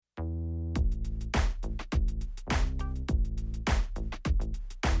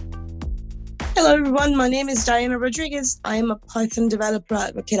Hello everyone, my name is Diana Rodriguez. I am a Python developer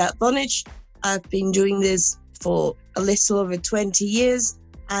advocate at Vonage. I've been doing this for a little over 20 years.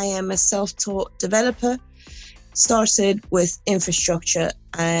 I am a self-taught developer, started with infrastructure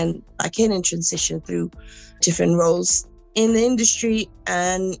and back-end and transitioned through different roles in the industry.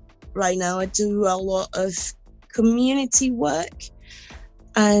 And right now I do a lot of community work.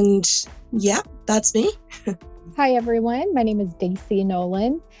 And yeah, that's me. Hi everyone, my name is Daisy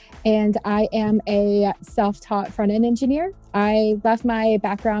Nolan and I am a self-taught front-end engineer. I left my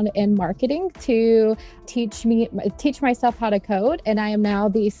background in marketing to teach myself how to code, and I am now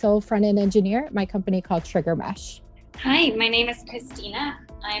the sole front-end engineer at my company called Trigger Mesh. Hi, my name is Christina.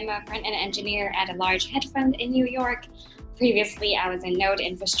 I'm a front-end engineer at a large hedge fund in New York. Previously, I was in node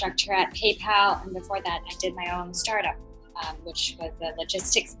infrastructure at PayPal, and before that, I did my own startup, which was a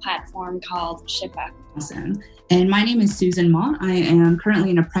logistics platform called Shippa. Awesome. And my name is Susan Ma. I am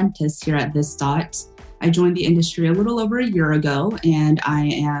currently an apprentice here at VisDot. I joined the industry a little over a year ago, and I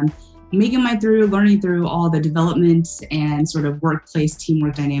am learning through all the development and sort of workplace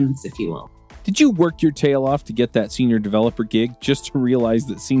teamwork dynamics, if you will. Did you work your tail off to get that senior developer gig just to realize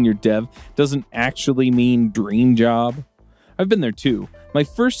that senior dev doesn't actually mean dream job? I've been there too. My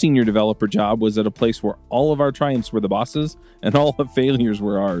first senior developer job was at a place where all of our triumphs were the bosses and all the failures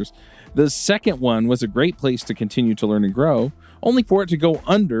were ours. The second one was a great place to continue to learn and grow, only for it to go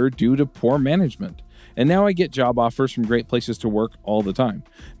under due to poor management. And now I get job offers from great places to work all the time.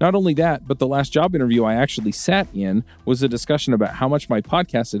 Not only that, but the last job interview I actually sat in was a discussion about how much my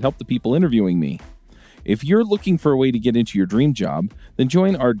podcast had helped the people interviewing me. If you're looking for a way to get into your dream job, then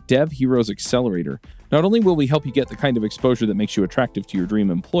join our Dev Heroes Accelerator. Not only will we help you get the kind of exposure that makes you attractive to your dream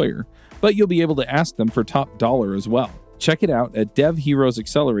employer, but you'll be able to ask them for top dollar as well. Check it out at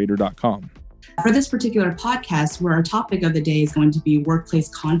devheroesaccelerator.com. For this particular podcast, where our topic of the day is going to be workplace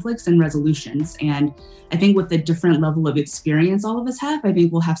conflicts and resolutions. And I think with the different level of experience all of us have, I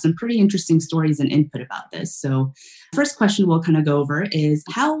think we'll have some pretty interesting stories and input about this. So first question we'll kind of go over is,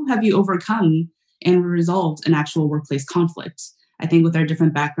 how have you overcome and resolved an actual workplace conflict? I think with our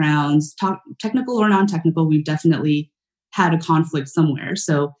different backgrounds, technical or non-technical, we've definitely had a conflict somewhere.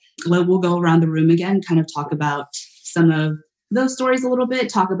 So we'll go around the room again, kind of talk about some of those stories a little bit,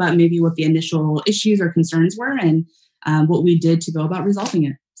 talk about maybe what the initial issues or concerns were and what we did to go about resolving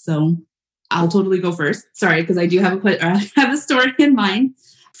it. So I'll totally go first. Sorry, because I do have a story in mind.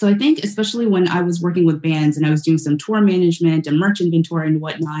 So I think especially when I was working with bands and I was doing some tour management and merch inventory and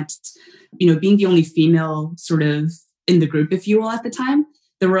whatnot, being the only female sort of in the group, if you will, at the time,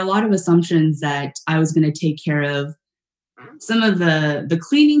 there were a lot of assumptions that I was going to take care of some of the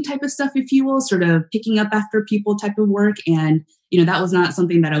cleaning type of stuff, if you will, sort of picking up after people type of work. And, that was not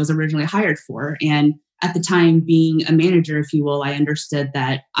something that I was originally hired for. And at the time, being a manager, if you will, I understood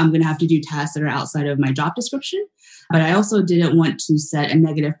that I'm going to have to do tasks that are outside of my job description. But I also didn't want to set a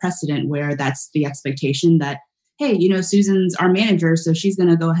negative precedent where that's the expectation that, hey, Susan's our manager, so she's going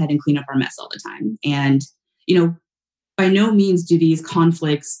to go ahead and clean up our mess all the time. And, by no means do these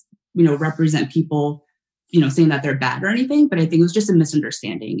conflicts, represent people, saying that they're bad or anything, but I think it was just a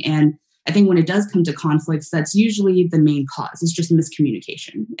misunderstanding. And I think when it does come to conflicts, that's usually the main cause. It's just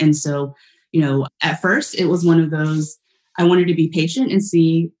miscommunication. And so, at first it was one of those, I wanted to be patient and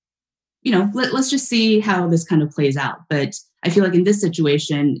see, let's just see how this kind of plays out. But I feel like in this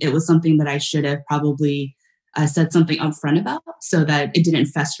situation, it was something that I should have probably said something upfront about so that it didn't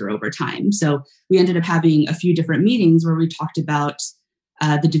fester over time. So we ended up having a few different meetings where we talked about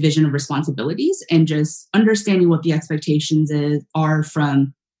the division of responsibilities and just understanding what the expectations are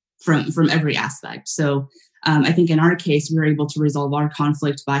from every aspect. So I think in our case, we were able to resolve our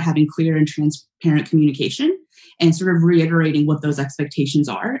conflict by having clear and transparent communication and sort of reiterating what those expectations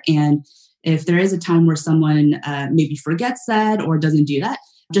are. And if there is a time where someone maybe forgets that or doesn't do that,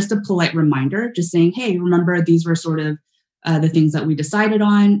 just a polite reminder, just saying, hey, remember, these were sort of the things that we decided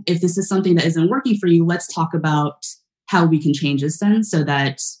on. If this is something that isn't working for you, let's talk about how we can change this then so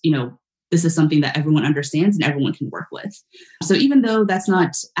that, this is something that everyone understands and everyone can work with. So even though that's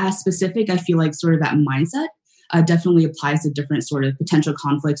not as specific, I feel like sort of that mindset definitely applies to different sort of potential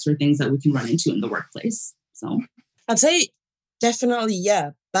conflicts or things that we can run into in the workplace. So I'd say definitely, yeah,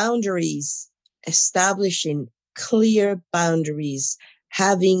 boundaries, establishing clear boundaries,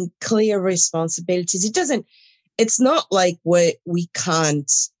 having clear responsibilities. It's not like we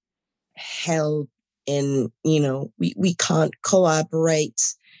can't help and, we can't collaborate.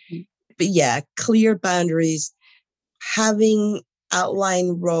 But yeah, clear boundaries, having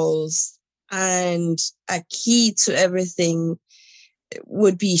outline roles, and a key to everything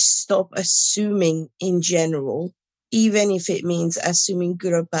would be stop assuming in general, even if it means assuming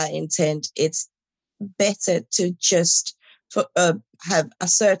good or bad intent. It's better to just have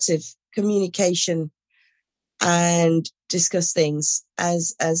assertive communication and discuss things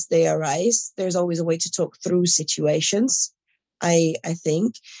as they arise. There's always a way to talk through situations. I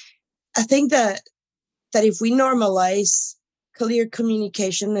think that if we normalize clear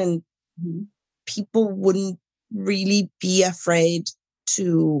communication, and people wouldn't really be afraid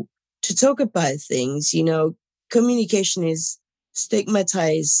to talk about things. Communication is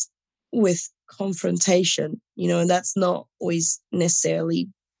stigmatized with confrontation, and that's not always necessarily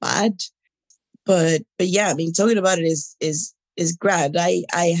bad. But yeah, I mean, talking about it is grand. I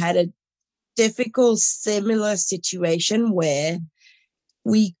had a difficult similar situation where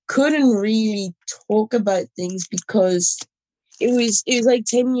we couldn't really talk about things because it was like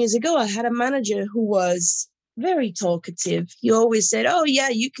 10 years ago. I had a manager who was very talkative. He always said, "Oh yeah,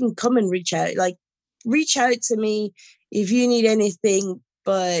 you can come and reach out to me if you need anything."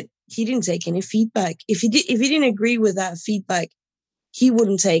 But he didn't take any feedback. If he didn't agree with that feedback, he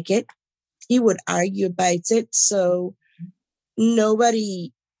wouldn't take it. He would argue about it. So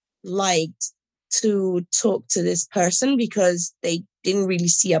nobody liked to talk to this person because they didn't really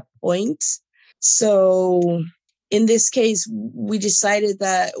see a point. So in this case, we decided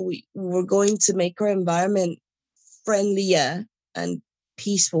that we were going to make our environment friendlier and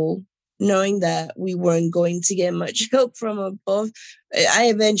peaceful, knowing that we weren't going to get much help from above. I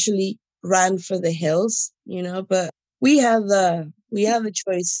eventually ran for the hills, but we have the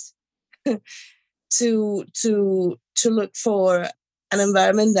choice to look for an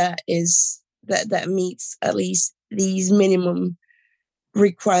environment that meets at least these minimum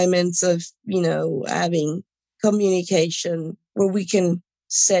requirements of having communication, where we can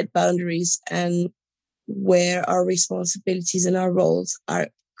set boundaries and where our responsibilities and our roles are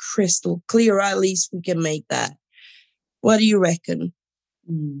crystal clear, or at least we can make that. What do you reckon?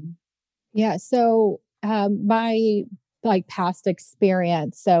 Yeah, so my past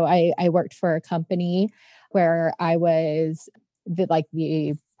experience, so I worked for a company where I was the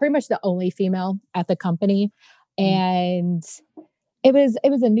pretty much the only female at the company, and it was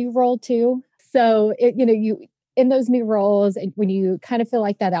a new role too. So you in those new roles, when you kind of feel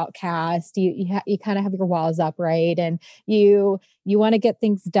like that outcast, you kind of have your walls up, right? And you want to get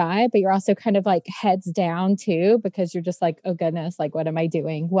things done, but you're also kind of like heads down too, because you're just like, oh goodness, like what am I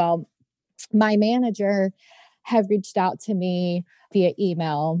doing? Well, my manager had reached out to me via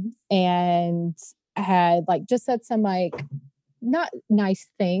email and had just said some not nice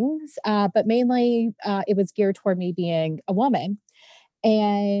things, but mainly it was geared toward me being a woman.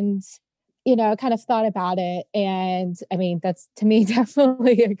 And I kind of thought about it. And I mean, that's to me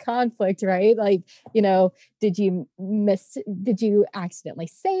definitely a conflict, right? Did you accidentally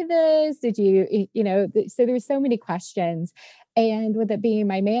say this? Did you, so there's so many questions. And with it being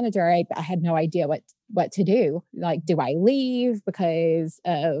my manager, I had no idea what to do. Do I leave because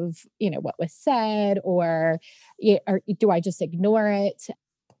of, what was said, or do I just ignore it?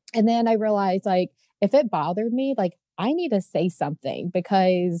 And then I realized if it bothered me, I need to say something,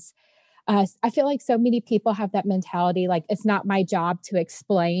 because I feel like so many people have that mentality, it's not my job to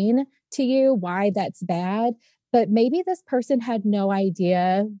explain to you why that's bad. But maybe this person had no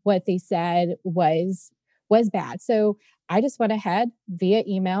idea what they said was bad. So I just went ahead via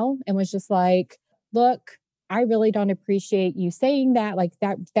email and was just like, look, I really don't appreciate you saying that.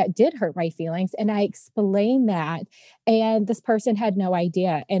 That did hurt my feelings. And I explained that. And this person had no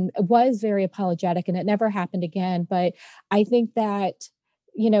idea and was very apologetic, and it never happened again. But I think that,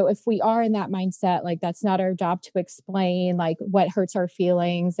 if we are in that mindset, that's not our job to explain what hurts our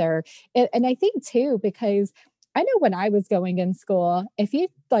feelings, and I think too, because I know when I was going in school, if you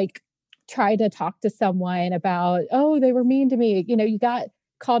try to talk to someone about, oh, they were mean to me, you got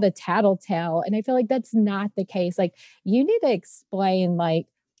called a tattletale. And I feel like that's not the case. You need to explain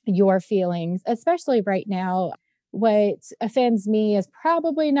your feelings, especially right now. What offends me is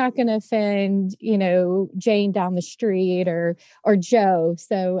probably not going to offend, Jane down the street or Joe.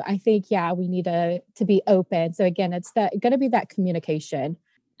 So I think, yeah, we need to be open. So again, it's going to be that communication.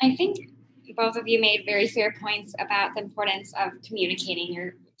 I think both of you made very fair points about the importance of communicating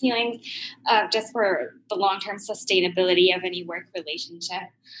your feelings, just for the long-term sustainability of any work relationship.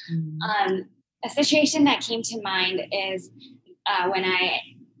 A situation that came to mind is when I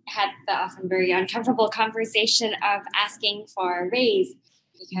had the often very uncomfortable conversation of asking for a raise,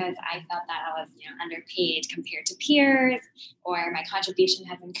 because I felt that I was underpaid compared to peers, or my contribution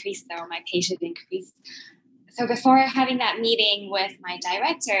has increased though my pay should increase. So before having that meeting with my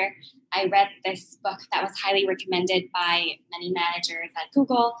director, I read this book that was highly recommended by many managers at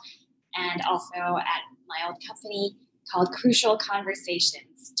Google and also at my old company, called Crucial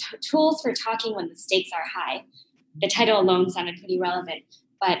Conversations, Tools for Talking When the Stakes Are High. The title alone sounded pretty relevant,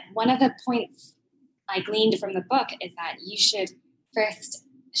 but one of the points I gleaned from the book is that you should first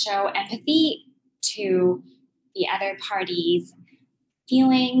show empathy to the other party's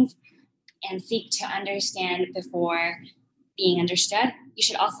feelings and seek to understand before being understood. You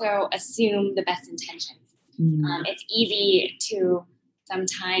should also assume the best intentions. It's easy to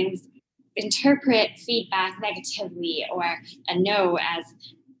sometimes interpret feedback negatively or a no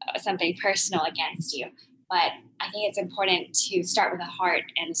as something personal against you. But I think it's important to start with a heart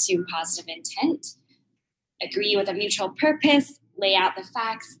and assume positive intent, agree with a mutual purpose, lay out the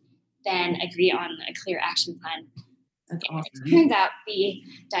facts, then agree on a clear action plan. That's awesome. It turns out the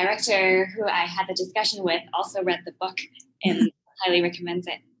director who I had the discussion with also read the book and highly recommends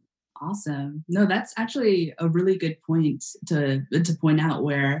it. Awesome. No, that's actually a really good point to point out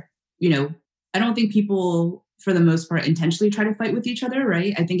where, I don't think people, for the most part, intentionally try to fight with each other,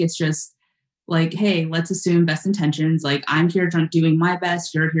 right? I think it's just like, hey, let's assume best intentions. Like, I'm here doing my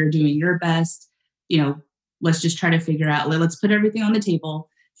best. You're here doing your best. Let's just try to figure out, let's put everything on the table,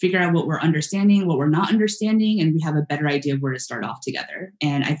 figure out what we're understanding, what we're not understanding, and we have a better idea of where to start off together.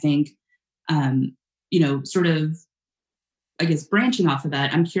 And I think, sort of, I guess, branching off of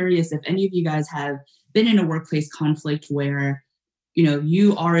that, I'm curious if any of you guys have been in a workplace conflict where,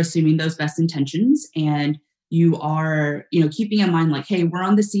 you are assuming those best intentions and you are, keeping in mind like, hey, we're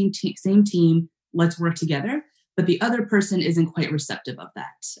on the same team, let's work together. But the other person isn't quite receptive of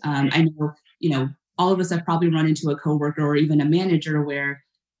that. I know, all of us have probably run into a coworker or even a manager where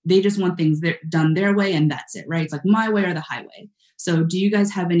they just want things done their way and that's it, right? It's like my way or the highway. So do you guys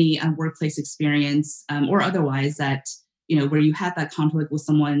have any workplace experience or otherwise that, where you had that conflict with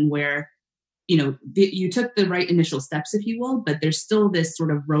someone where, you took the right initial steps, if you will, but there's still this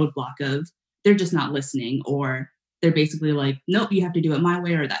sort of roadblock of they're just not listening or they're basically like, nope, you have to do it my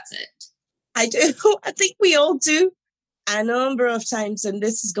way or that's it. I do. I think we all do a number of times, and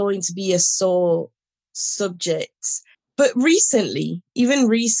this is going to be a sore subject. But even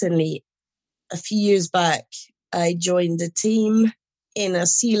recently, a few years back, I joined a team in a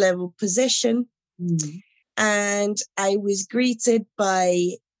C-level position. And I was greeted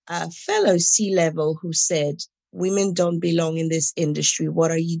by a fellow C-level who said, women don't belong in this industry.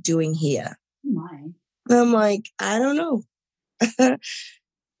 What are you doing here? Oh my. I'm like, I don't know.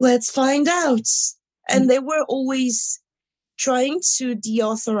 Let's find out. And they were always trying to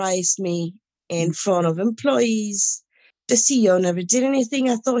deauthorize me in front of employees. The CEO never did anything.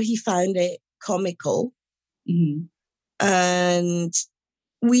 I thought he found it comical. And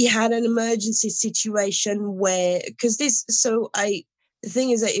we had an emergency situation where, the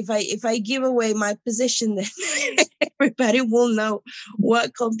thing is that if I give away my position, then everybody will know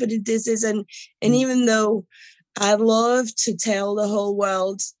what company this is. And even though I'd love to tell the whole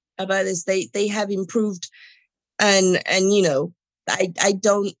world about this, they have improved. And I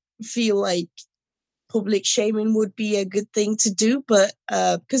don't feel like public shaming would be a good thing to do, but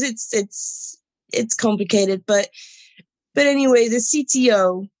because it's complicated. But anyway, the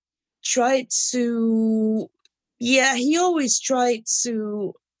CTO tried to, he always tried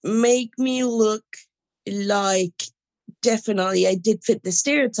to make me look like definitely I did fit the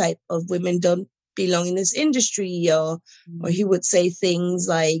stereotype of women don't belong in this industry, or he would say things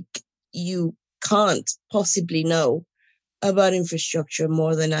like, you can't possibly know about infrastructure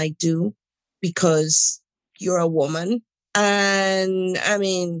more than I do because you're a woman. And I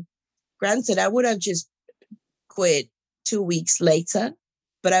mean, granted, I would have just quit 2 weeks later,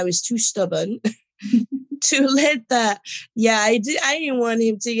 but I was too stubborn to let that. I didn't want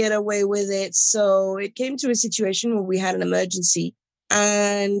him to get away with it. So it came to a situation where we had an emergency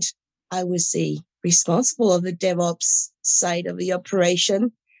and I was the responsible of the DevOps side of the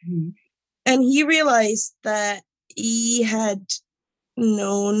operation. And he realized that he had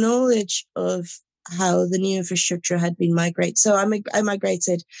no knowledge of how the new infrastructure had been migrated. So I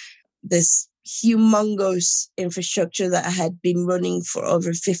migrated this humongous infrastructure that had been running for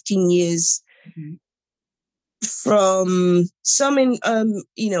over 15 years from some in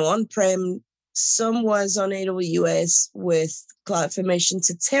on-prem, some was on AWS with CloudFormation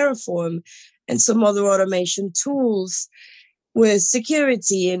to Terraform, and some other automation tools with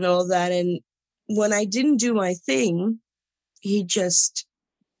security and all that. And when I didn't do my thing, he just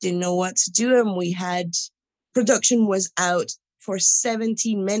didn't know what to do. And production was out for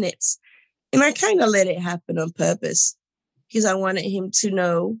 17 minutes. And I kind of let it happen on purpose because I wanted him to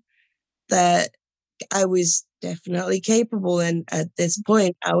know that I was definitely capable. And at this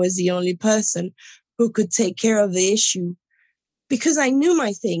point, I was the only person who could take care of the issue because I knew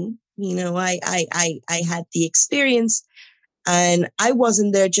my thing. I had the experience, and I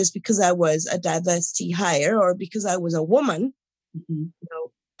wasn't there just because I was a diversity hire or because I was a woman.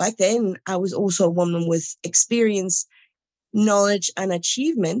 Back then, I was also a woman with experience, knowledge, and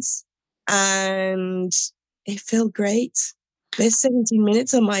achievements. And it felt great. Best 17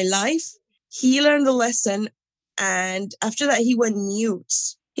 minutes of my life. He learned the lesson. And after that, he went mute.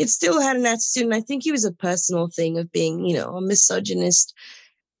 He still had an attitude. And I think it was a personal thing of being, a misogynist.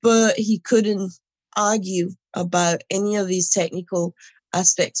 But he couldn't argue about any of these technical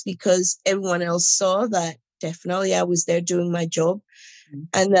aspects because everyone else saw that definitely I was there doing my job.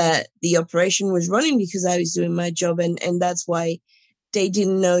 And that the operation was running because I was doing my job. And that's why they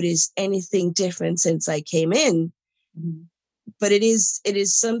didn't notice anything different since I came in. But it is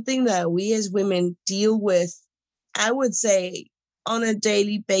something that we as women deal with, I would say, on a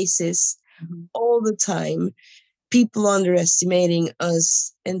daily basis, all the time. People underestimating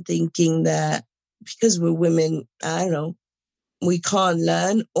us and thinking that because we're women, I don't know, we can't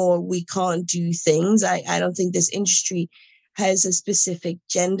learn or we can't do things. I don't think this industry has a specific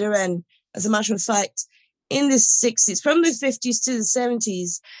gender. And as a matter of fact, in the 60s, from the 50s to the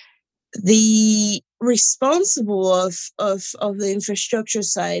 70s, the responsible of the infrastructure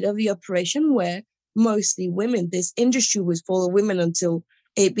side of the operation were mostly women. This industry was full of women until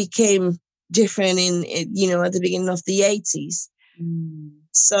it became different at the beginning of the 80s.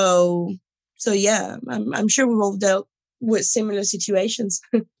 So yeah, I'm sure we've all dealt with similar situations.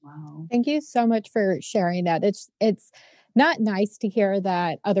 Wow. Thank you so much for sharing that. It's not nice to hear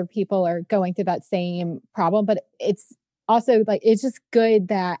that other people are going through that same problem, but it's also it's just good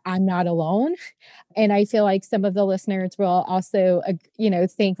that I'm not alone. And I feel like some of the listeners will also,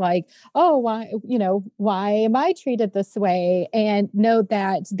 think oh, why am I treated this way? And know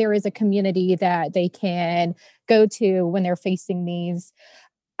that there is a community that they can go to when they're facing these.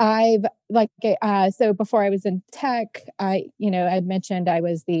 So before I was in tech, I mentioned I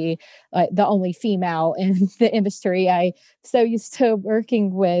was the only female in the industry. I so used to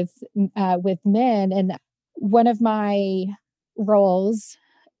working with men, and one of my roles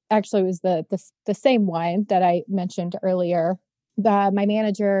actually was the same one that I mentioned earlier. My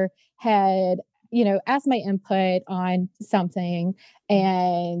manager had asked my input on something,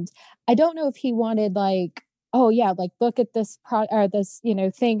 and I don't know if he wanted oh yeah, look at this this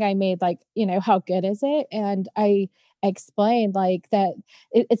thing I made, how good is it? And I explained that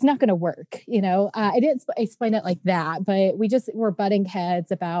it's not going to work. I didn't explain it like that, but we just were butting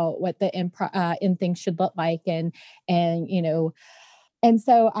heads about what the end thing should look like, and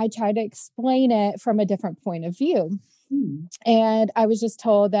so I tried to explain it from a different point of view. And I was just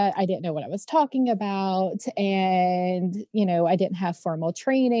told that I didn't know what I was talking about. And, I didn't have formal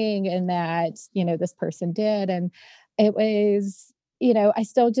training, and that, this person did. And it was, it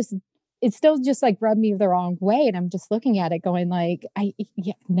still just rubbed me the wrong way. And I'm just looking at it going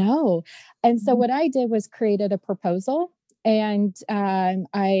no. And so what I did was created a proposal, and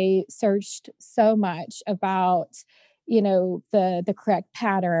I searched so much about the correct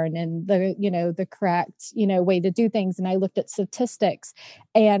pattern and the correct, way to do things. And I looked at statistics,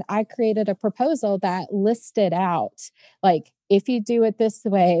 and I created a proposal that listed out, if you do it this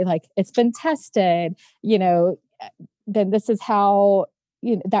way, it's been tested, then this is how,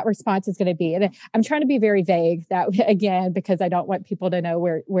 that response is going to be. And I'm trying to be very vague that again, because I don't want people to know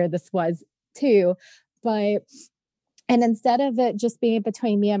where this was too. And instead of it just being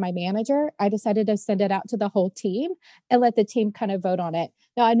between me and my manager, I decided to send it out to the whole team and let the team kind of vote on it.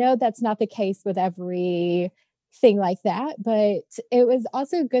 Now, I know that's not the case with everything like that, but it was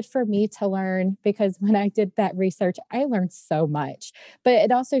also good for me to learn, because when I did that research, I learned so much. But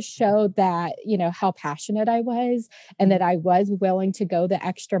it also showed that, how passionate I was, and that I was willing to go the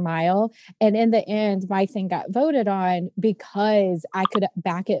extra mile. And in the end, my thing got voted on because I could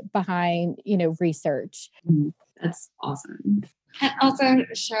back it behind, research. That's awesome. It also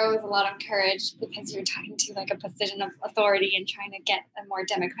shows a lot of courage, because you're talking to a position of authority and trying to get a more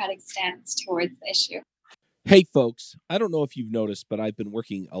democratic stance towards the issue. Hey folks, I don't know if you've noticed, but I've been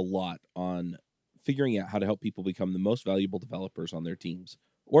working a lot on figuring out how to help people become the most valuable developers on their teams,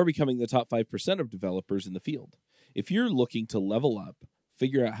 or becoming the top 5% of developers in the field. If you're looking to level up,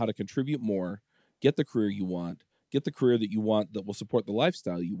 figure out how to contribute more, get the career you want, get the career that you want that will support the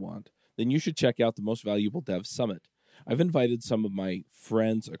lifestyle you want, then you should check out the Most Valuable Dev Summit. I've invited some of my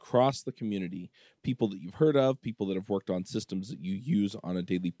friends across the community, people that you've heard of, people that have worked on systems that you use on a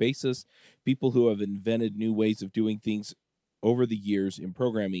daily basis, people who have invented new ways of doing things over the years in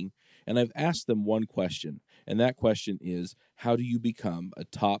programming, and I've asked them one question, and that question is, how do you become a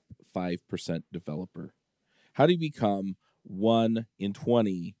top 5% developer? How do you become 1 in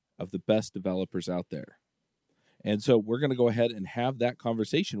 20 of the best developers out there. And so we're going to go ahead and have that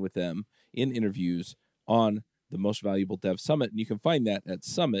conversation with them in interviews on the Most Valuable Dev Summit. And you can find that at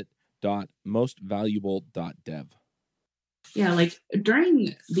summit.mostvaluable.dev. Yeah, like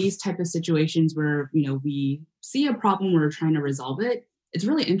during these type of situations where, we see a problem, we're trying to resolve it, it's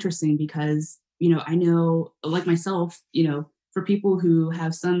really interesting because, I know, like myself, for people who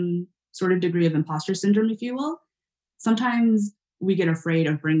have some sort of degree of imposter syndrome, if you will, sometimes we get afraid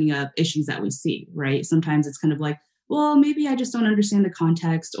of bringing up issues that we see, right? Sometimes it's kind of like, well, maybe I just don't understand the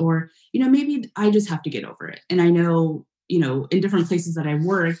context, or, maybe I just have to get over it. And I know, in different places that I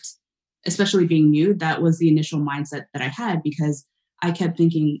worked, especially being new, that was the initial mindset that I had, because I kept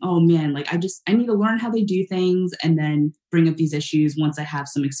thinking, oh man, like I need to learn how they do things and then bring up these issues once I have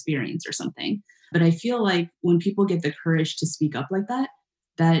some experience or something. But I feel like when people get the courage to speak up like that,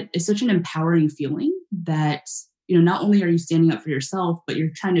 that is such an empowering feeling that, not only are you standing up for yourself, but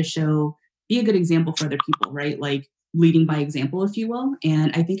you're trying to be a good example for other people, right? Like leading by example, if you will.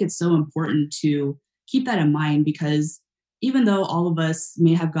 And I think it's so important to keep that in mind, because even though all of us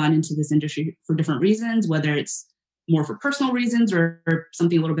may have gone into this industry for different reasons, whether it's more for personal reasons or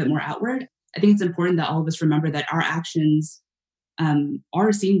something a little bit more outward, I think it's important that all of us remember that our actions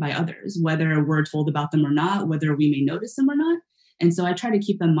are seen by others, whether we're told about them or not, whether we may notice them or not. And so I try to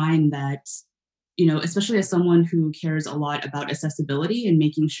keep in mind that, especially as someone who cares a lot about accessibility and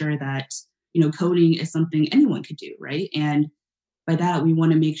making sure that, coding is something anyone could do, right? And by that, we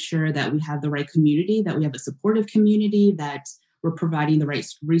want to make sure that we have the right community, that we have a supportive community, that we're providing the right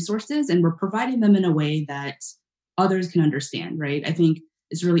resources, and we're providing them in a way that others can understand, right? I think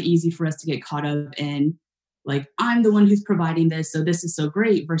it's really easy for us to get caught up in, like, I'm the one who's providing this, so this is so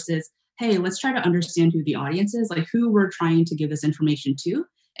great, versus, hey, let's try to understand who the audience is, like who we're trying to give this information to,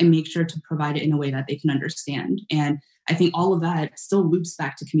 and make sure to provide it in a way that they can understand. And I think all of that still loops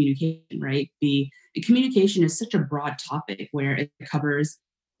back to communication, right? The communication is such a broad topic where it covers,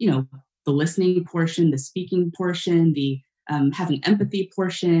 the listening portion, the speaking portion, the having empathy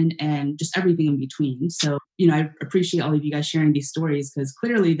portion, and just everything in between. So, I appreciate all of you guys sharing these stories, because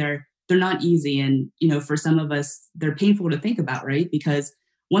clearly they're not easy. And, for some of us, they're painful to think about, right? Because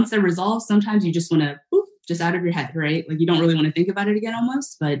once they're resolved, sometimes you just want to just out of your head, right? Like you don't really want to think about it again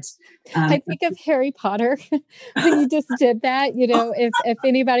almost. But I think of Harry Potter when you just did that. If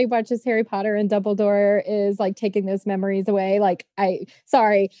anybody watches Harry Potter and Dumbledore is like taking those memories away, like I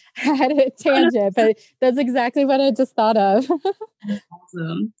had a tangent, but that's exactly what I just thought of.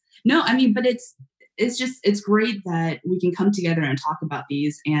 Awesome. No, I mean, but it's great that we can come together and talk about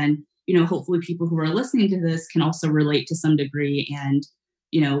these, and hopefully people who are listening to this can also relate to some degree, and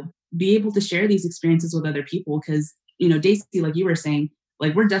be able to share these experiences with other people. Because, Daisy, like you were saying,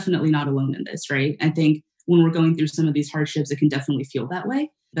 like we're definitely not alone in this, right? I think when we're going through some of these hardships, it can definitely feel that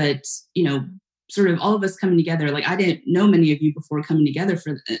way. But, sort of all of us coming together, like I didn't know many of you before coming together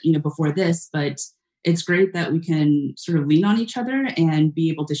before this, but it's great that we can sort of lean on each other and be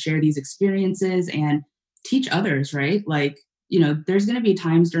able to share these experiences and teach others, right? Like, there's going to be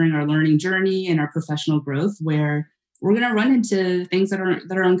times during our learning journey and our professional growth where we're going to run into things that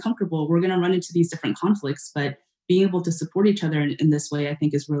are uncomfortable. We're going to run into these different conflicts, but being able to support each other in this way, I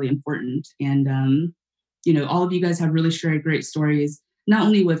think, is really important. And, all of you guys have really shared great stories, not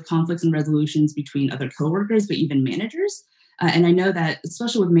only with conflicts and resolutions between other coworkers, but even managers. And I know that,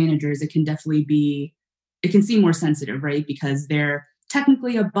 especially with managers, it can seem more sensitive, right? Because they're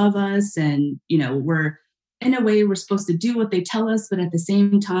technically above us, and, we're supposed to do what they tell us, but at the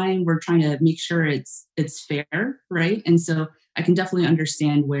same time, we're trying to make sure it's fair, right? And so I can definitely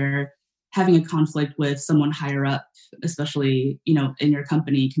understand where having a conflict with someone higher up, especially, in your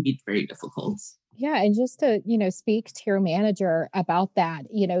company, can be very difficult. Yeah. And just to, speak to your manager about that,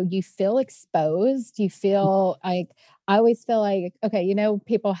 you feel exposed. You feel like, I always feel like, okay,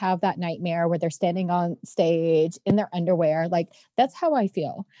 people have that nightmare where they're standing on stage in their underwear. Like that's how I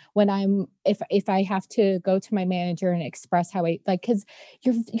feel when if I have to go to my manager and express how cause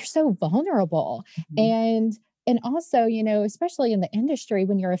you're so vulnerable. Mm-hmm. And also, especially in the industry,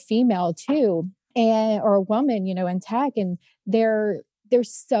 when you're a female too, or a woman, in tech, and there's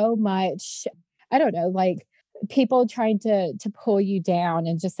so much, I don't know, like people trying to pull you down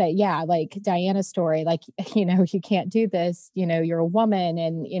and just say, yeah, like Diana's story, like, you can't do this, you're a woman,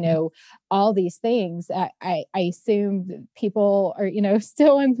 and, all these things. I assume people are,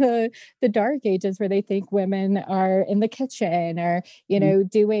 still in the dark ages where they think women are in the kitchen or,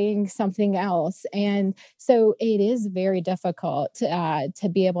 doing something else. And so it is very difficult to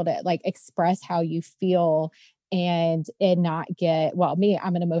be able to like express how you feel and not get, well, me,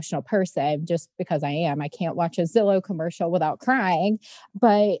 I'm an emotional person just because I am. I can't watch a Zillow commercial without crying.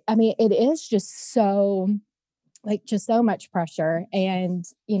 But I mean, it is just so much pressure. And,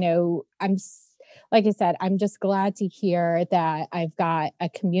 like I said, I'm just glad to hear that I've got a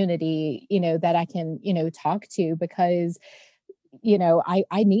community, that I can, talk to, because,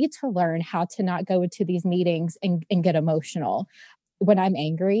 I need to learn how to not go into these meetings and get emotional. When I'm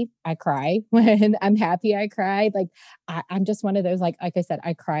angry, I cry. When I'm happy, I cry. Like I'm just one of those, like I said,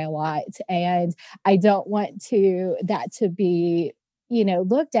 I cry a lot, and I don't want that to be,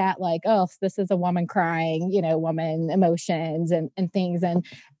 looked at like, oh, this is a woman crying, woman emotions and things. And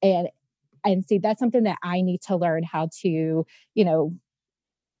see, that's something that I need to learn how to,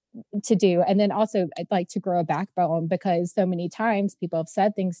 to do. And then also I'd like to grow a backbone, because so many times people have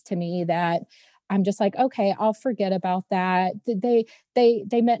said things to me that I'm just like, okay, I'll forget about that.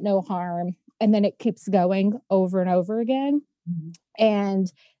 They meant no harm. And then it keeps going over and over again. Mm-hmm.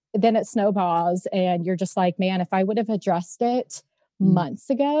 And then it snowballs, and you're just like, man, if I would have addressed it months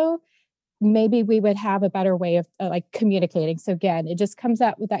ago, maybe we would have a better way of like communicating. So again, it just comes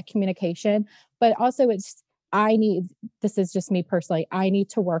out with that communication, but also this is just me personally, I need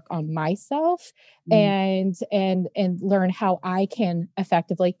to work on myself and learn how I can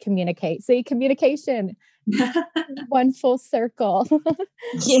effectively communicate. See, communication, one full circle.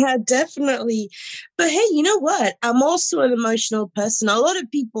 Yeah, definitely. But hey, you know what? I'm also an emotional person. A lot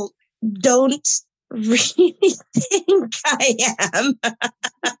of people don't really think I am.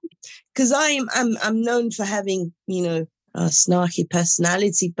 Because I'm known for having, a snarky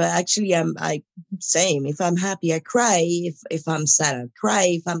personality, but actually I same. If I'm happy, I cry. If I'm sad, I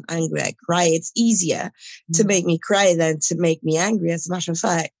cry. If I'm angry, I cry. It's easier to make me cry than to make me angry, as a matter of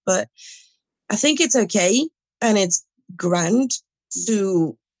fact. But I think it's okay, and it's grand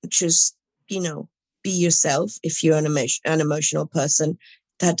to just, be yourself. If you're an emotional person,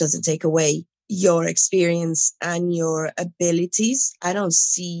 that doesn't take away your experience and your abilities. I don't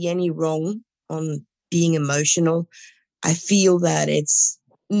see any wrong on being emotional. I feel that it's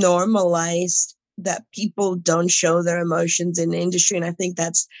normalized that people don't show their emotions in the industry, and I think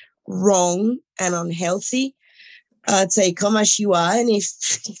that's wrong and unhealthy. I'd say come as you are, and if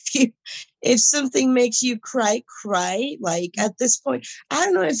something makes you cry. Like at this point, I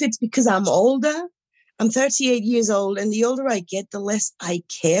don't know if it's because I'm older. I'm 38 years old, and the older I get, the less I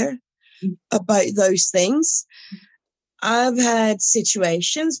care about those things. I've had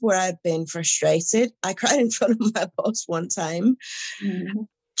situations where I've been frustrated. I cried in front of my boss one time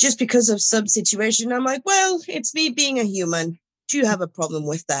just because of some situation. I'm like, well, it's me being a human. Do you have a problem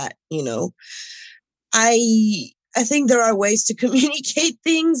with that? I think there are ways to communicate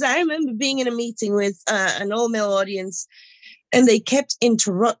things. I remember being in a meeting with an all-male audience, and they kept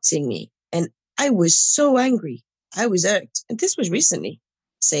interrupting me. And I was so angry. I was irked. And this was recently,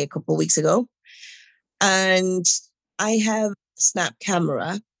 say a couple of weeks ago. And I have a Snap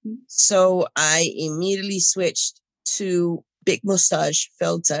camera. So I immediately switched to big mustache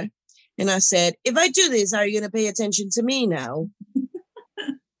filter. And I said, if I do this, are you going to pay attention to me now?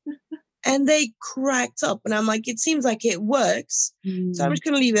 And they cracked up. And I'm like, it seems like it works. So I'm just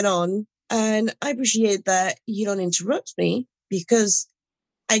going to leave it on. And I appreciate that you don't interrupt me, because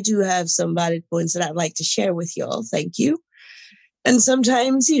I do have some valid points that I'd like to share with y'all. Thank you. And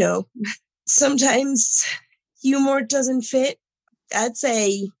sometimes, sometimes humor doesn't fit. I'd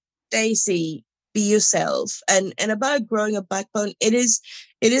say, Daisy, be yourself. And about growing a backbone, it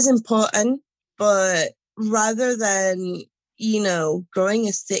is important, but rather than, growing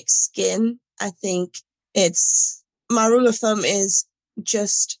a thick skin, I think my rule of thumb is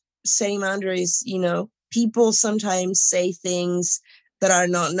just setting boundaries. People sometimes say things that are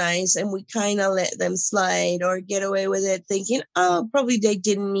not nice, and we kind of let them slide or get away with it, thinking, oh, probably they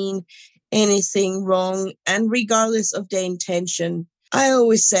didn't mean anything wrong. And regardless of the intention, I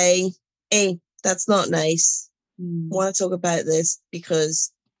always say, hey, that's not nice. Want to talk about this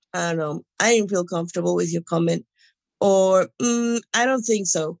because, I don't know, I didn't feel comfortable with your comment. Or I don't think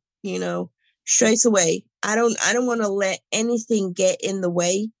so, straight away. I don't want to let anything get in the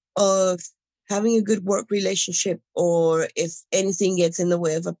way of having a good work relationship, or if anything gets in the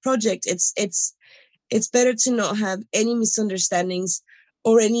way of a project. It's better to not have any misunderstandings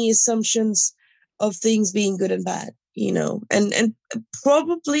or any assumptions of things being good and bad, and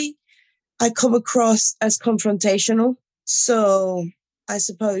probably I come across as confrontational. So I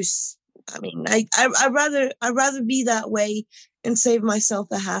suppose, I'd rather be that way and save myself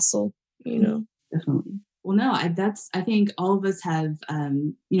the hassle, Definitely. Well, no, I think all of us have,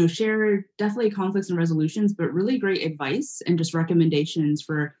 shared definitely conflicts and resolutions, but really great advice and just recommendations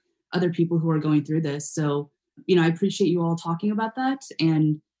for other people who are going through this. So I appreciate you all talking about that.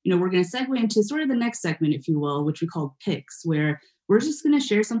 And, we're going to segue into sort of the next segment, if you will, which we call picks, where we're just going to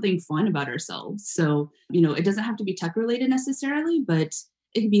share something fun about ourselves. So, it doesn't have to be tech related necessarily, but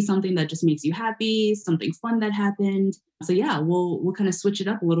it could be something that just makes you happy, something fun that happened. So yeah, we'll kind of switch it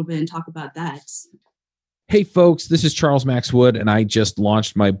up a little bit and talk about that. Hey folks, this is Charles Max Wood, and I just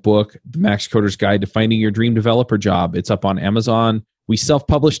launched my book, The Max Coder's Guide to Finding Your Dream Developer Job. It's up on Amazon. We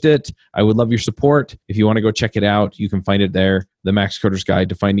self-published it. I would love your support. If you want to go check it out, you can find it there. The Max Coder's Guide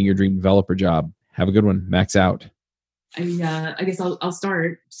to Finding Your Dream Developer Job. Have a good one. Max out. I guess I'll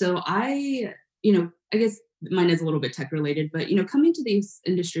start. So I guess mine is a little bit tech related, but coming to this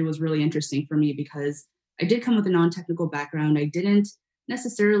industry was really interesting for me because I did come with a non-technical background. I didn't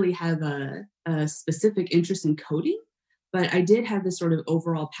necessarily have a specific interest in coding, but I did have this sort of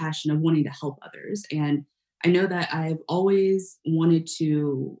overall passion of wanting to help others. And I know that I've always wanted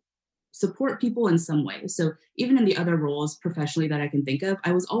to support people in some way. So even in the other roles professionally that I can think of,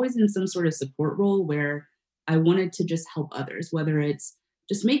 I was always in some sort of support role where I wanted to just help others, whether it's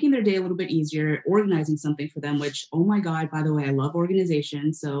just making their day a little bit easier, organizing something for them, which, oh my God, by the way, I love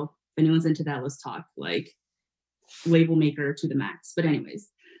organization. So if anyone's into that, let's talk, like label maker to the max. But anyways,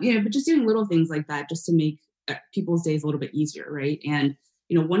 but just doing little things like that just to make people's days a little bit easier, right? And,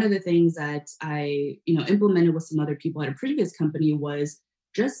 one of the things that I, implemented with some other people at a previous company was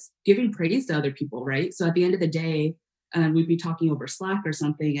just giving praise to other people, right? So at the end of the day, we'd be talking over Slack or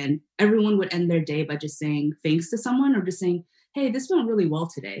something, and everyone would end their day by just saying thanks to someone or just saying, hey, this went really well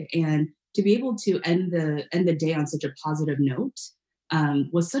today. And to be able to end the day on such a positive note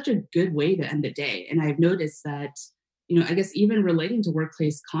was such a good way to end the day. And I've noticed that, I guess even relating to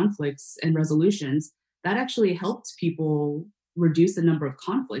workplace conflicts and resolutions, that actually helped people reduce the number of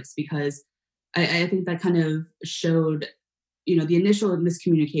conflicts because I think that kind of showed, the initial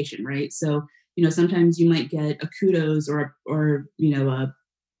miscommunication, right? So, sometimes you might get a kudos or a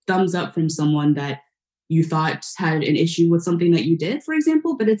thumbs up from someone that you thought had an issue with something that you did, for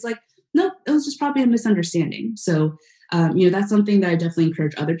example, but it's like, no, it was just probably a misunderstanding. So, that's something that I definitely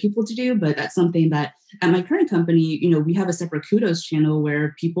encourage other people to do, but that's something that at my current company, we have a separate kudos channel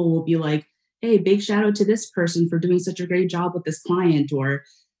where people will be like, hey, big shout out to this person for doing such a great job with this client, or,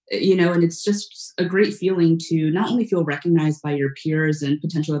 and it's just a great feeling to not only feel recognized by your peers and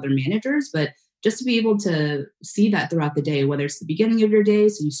potential other managers, but just to be able to see that throughout the day, whether it's the beginning of your day,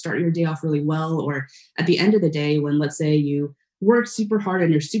 so you start your day off really well, or at the end of the day when, let's say, you work super hard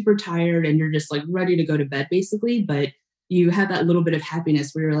and you're super tired and you're just like ready to go to bed basically, but you have that little bit of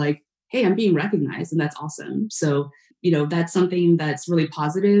happiness where you're like, hey, I'm being recognized, and that's awesome. So, that's something that's really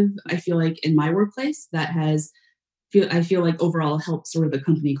positive. I feel like in my workplace that I feel like overall helped sort of the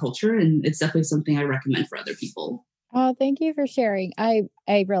company culture, and it's definitely something I recommend for other people. Oh, thank you for sharing. I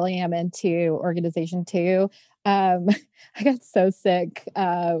really am into organization too. I got so sick.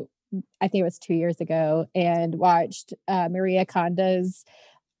 I think it was 2 years ago, and watched Maria Konda's,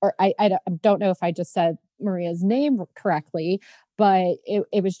 or I don't know if I just said Maria's name correctly, but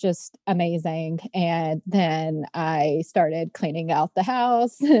it was just amazing. And then I started cleaning out the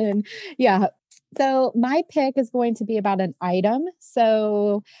house and yeah. So my pick is going to be about an item.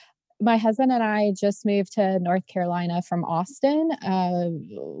 So my husband and I just moved to North Carolina from Austin.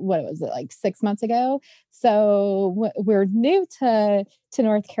 What was it, like 6 months ago? So we're new to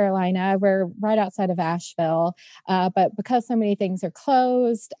North Carolina. We're right outside of Asheville. But because so many things are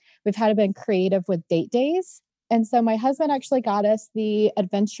closed, we've had to be creative with date days. And so my husband actually got us the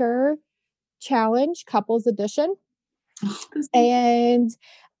Adventure Challenge Couples Edition. And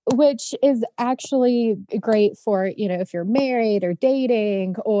which is actually great for, if you're married or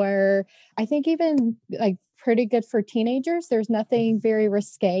dating, or I think even like pretty good for teenagers. There's nothing very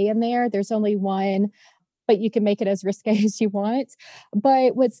risque in there. There's only one, but you can make it as risque as you want.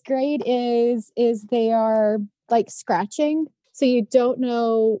 But what's great is they are like scratching. So you don't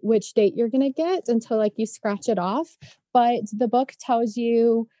know which date you're going to get until like you scratch it off. But the book tells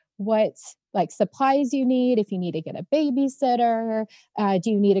you what like supplies you need, if you need to get a babysitter, do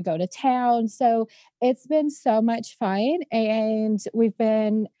you need to go to town? So it's been so much fun. And we've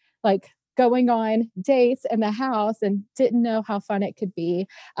been like going on dates in the house and didn't know how fun it could be.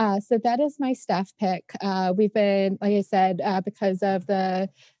 So that is my staff pick. We've been, like I said, because of the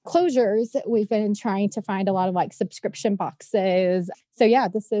closures, we've been trying to find a lot of like subscription boxes. So yeah,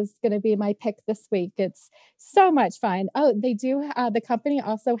 this is going to be my pick this week. It's so much fun. Oh, they do. The company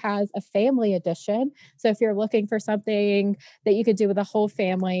also has a family edition. So if you're looking for something that you could do with a whole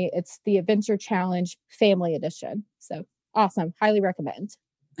family, it's the Adventure Challenge Family Edition. So awesome. Highly recommend.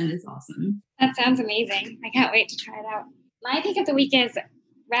 That is awesome. That sounds amazing. I can't wait to try it out. My pick of the week is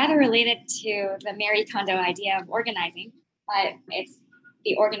rather related to the Marie Kondo idea of organizing, but it's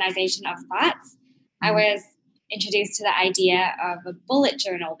the organization of thoughts. I was introduced to the idea of a bullet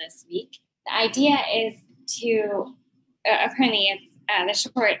journal this week. The idea is to, apparently it's,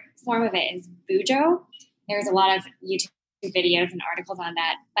 the short form of it is Bujo. There's a lot of YouTube videos and articles on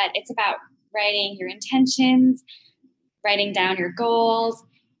that, but it's about writing your intentions, writing down your goals,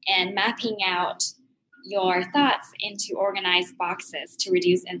 and mapping out your thoughts into organized boxes to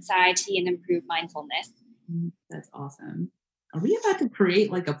reduce anxiety and improve mindfulness. That's awesome. Are we about to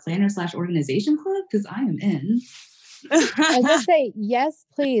create like a planner/organization club? Because I am in. I was gonna say yes,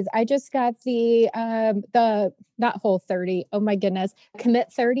 please. I just got the not Whole30. Oh my goodness,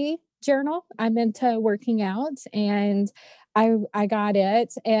 Commit 30 journal. I'm into working out, and I got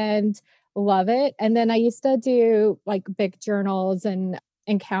it and love it. And then I used to do like big journals and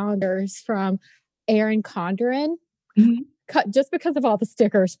calendars from Erin Condren. Just because of all the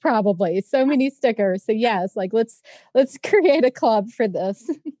stickers, probably so many stickers. So yes, like let's create a club for this.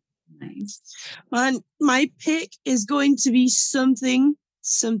 Nice. My pick is going to be something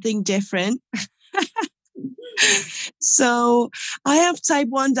different. So I have type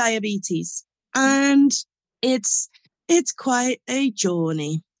 1 diabetes, and it's quite a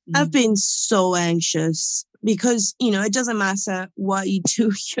journey. I've been so anxious because, it doesn't matter what you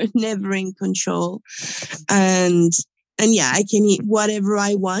do, you're never in control. And yeah, I can eat whatever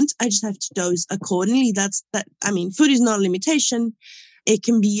I want. I just have to dose accordingly. Food is not a limitation. It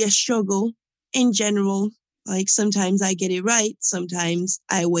can be a struggle in general. Like sometimes I get it right. Sometimes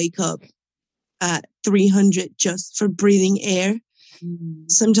I wake up at 300 just for breathing air.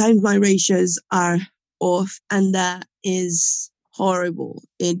 Sometimes my ratios are off, and that is horrible.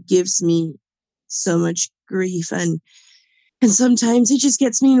 It gives me so much grief, and sometimes it just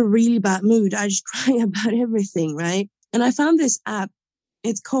gets me in a really bad mood. I just cry about everything, right? And I found this app.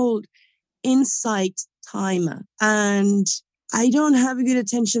 It's called Insight Timer, and I don't have a good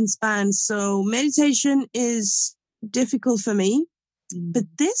attention span, so meditation is difficult for me. But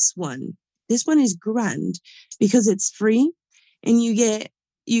this one is grand because it's free, and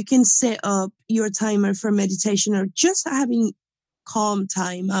you can set up your timer for meditation or just having calm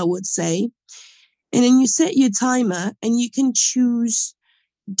time, I would say. And then you set your timer, and you can choose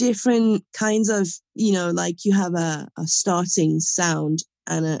different kinds of, like you have a starting sound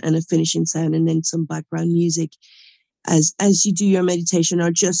and a finishing sound, and then some background music as you do your meditation,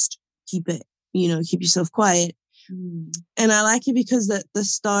 or just keep yourself quiet. And I like it because the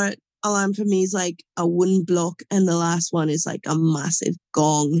start alarm for me is like a wooden block, and the last one is like a massive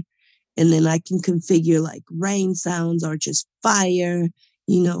gong. And then I can configure like rain sounds or just fire,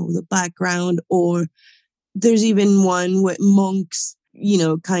 the background, or there's even one with monks,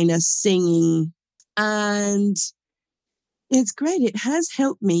 kind of singing. And it's great. It has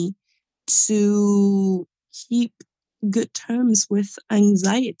helped me to keep good terms with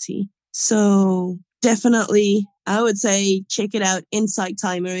anxiety. So definitely, I would say check it out. Insight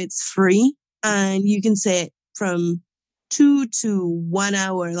Timer. It's free, and you can set from 2 to 1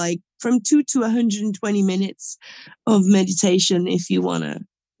 hour, like from 2 to 120 minutes of meditation if you want to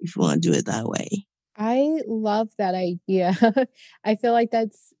do it that way. I love that idea. I feel like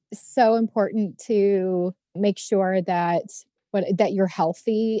that's so important to make sure that you're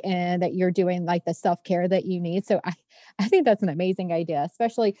healthy and that you're doing like the self-care that you need. So I think that's an amazing idea,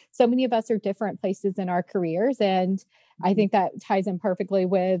 especially so many of us are different places in our careers. And I think that ties in perfectly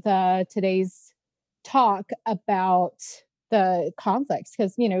with today's talk about the conflicts,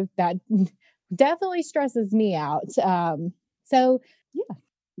 because, that definitely stresses me out. So yeah.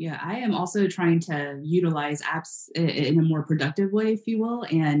 Yeah, I am also trying to utilize apps in a more productive way, if you will.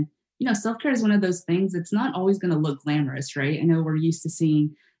 And, self-care is one of those things that's not always going to look glamorous, right? I know we're used to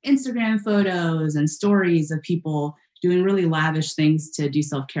seeing Instagram photos and stories of people doing really lavish things to do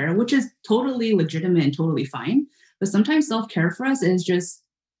self-care, which is totally legitimate and totally fine. But sometimes self-care for us is just,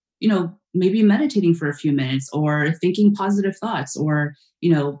 maybe meditating for a few minutes, or thinking positive thoughts, or,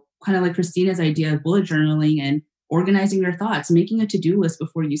 kind of like Christina's idea of bullet journaling and organizing your thoughts, making a to-do list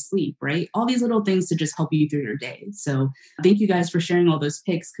before you sleep, right? All these little things to just help you through your day. So thank you guys for sharing all those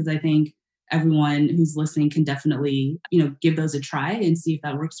picks, because I think everyone who's listening can definitely, give those a try and see if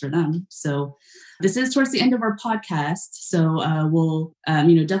that works for them. So this is towards the end of our podcast. So we'll,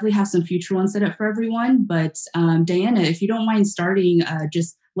 definitely have some future ones set up for everyone. But Diana, if you don't mind starting,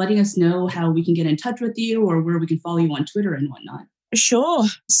 just letting us know how we can get in touch with you, or where we can follow you on Twitter and whatnot. Sure.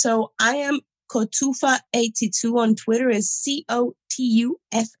 So I am Cotufa82 on Twitter, is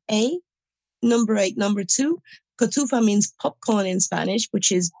COTUFA, number 8, number 2. Cotufa means popcorn in Spanish,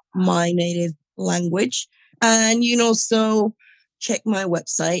 which is my native language. And you can also check my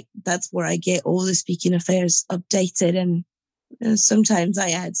website. That's where I get all the speaking affairs updated. And sometimes I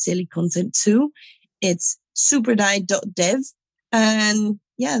add silly content too. It's superdiet.dev. And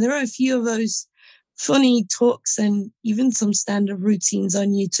yeah, there are a few of those funny talks and even some standard routines on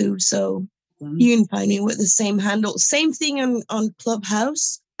YouTube. So you can find me with the same handle. Same thing on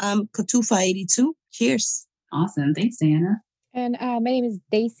Clubhouse. Kotufa82. Cheers. Awesome. Thanks, Diana. And my name is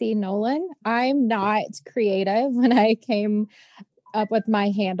Daisy Nolan. I'm not creative when I came up with my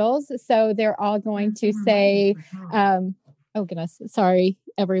handles. So they're all going to say, oh goodness, sorry,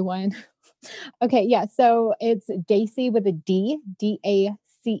 everyone. Okay, yeah. So it's Daisy with a D, DACEY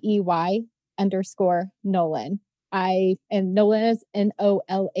 _Nolan. And Nolan is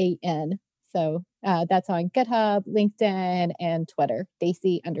NOLAN. So that's on GitHub, LinkedIn, and Twitter,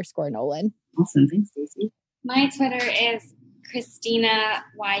 Daisy _Nolan. Awesome. Thanks, Daisy. My Twitter is Christina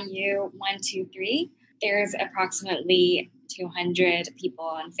YU123. There's approximately 200 people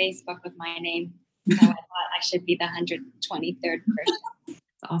on Facebook with my name. So I thought I should be the 123rd person.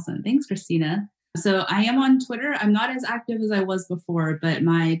 That's awesome. Thanks, Christina. So I am on Twitter. I'm not as active as I was before, but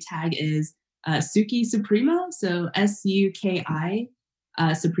my tag is Suki Supremo. So SUKI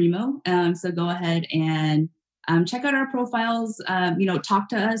Supremo. So go ahead and check out our profiles. Talk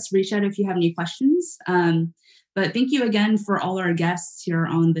to us. Reach out if you have any questions. But thank you again for all our guests here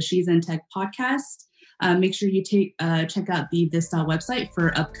on the She's in Tech podcast. Make sure you check out the This.Style website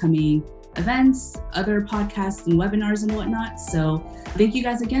for upcoming events, other podcasts and webinars and whatnot. So thank you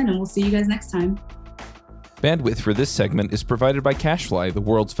guys again, and we'll see you guys next time. Bandwidth for this segment is provided by CacheFly, the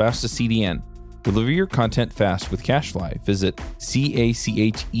world's fastest CDN. Deliver your content fast with CacheFly. Visit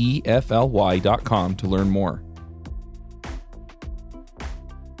CACHEFLY.com to learn more.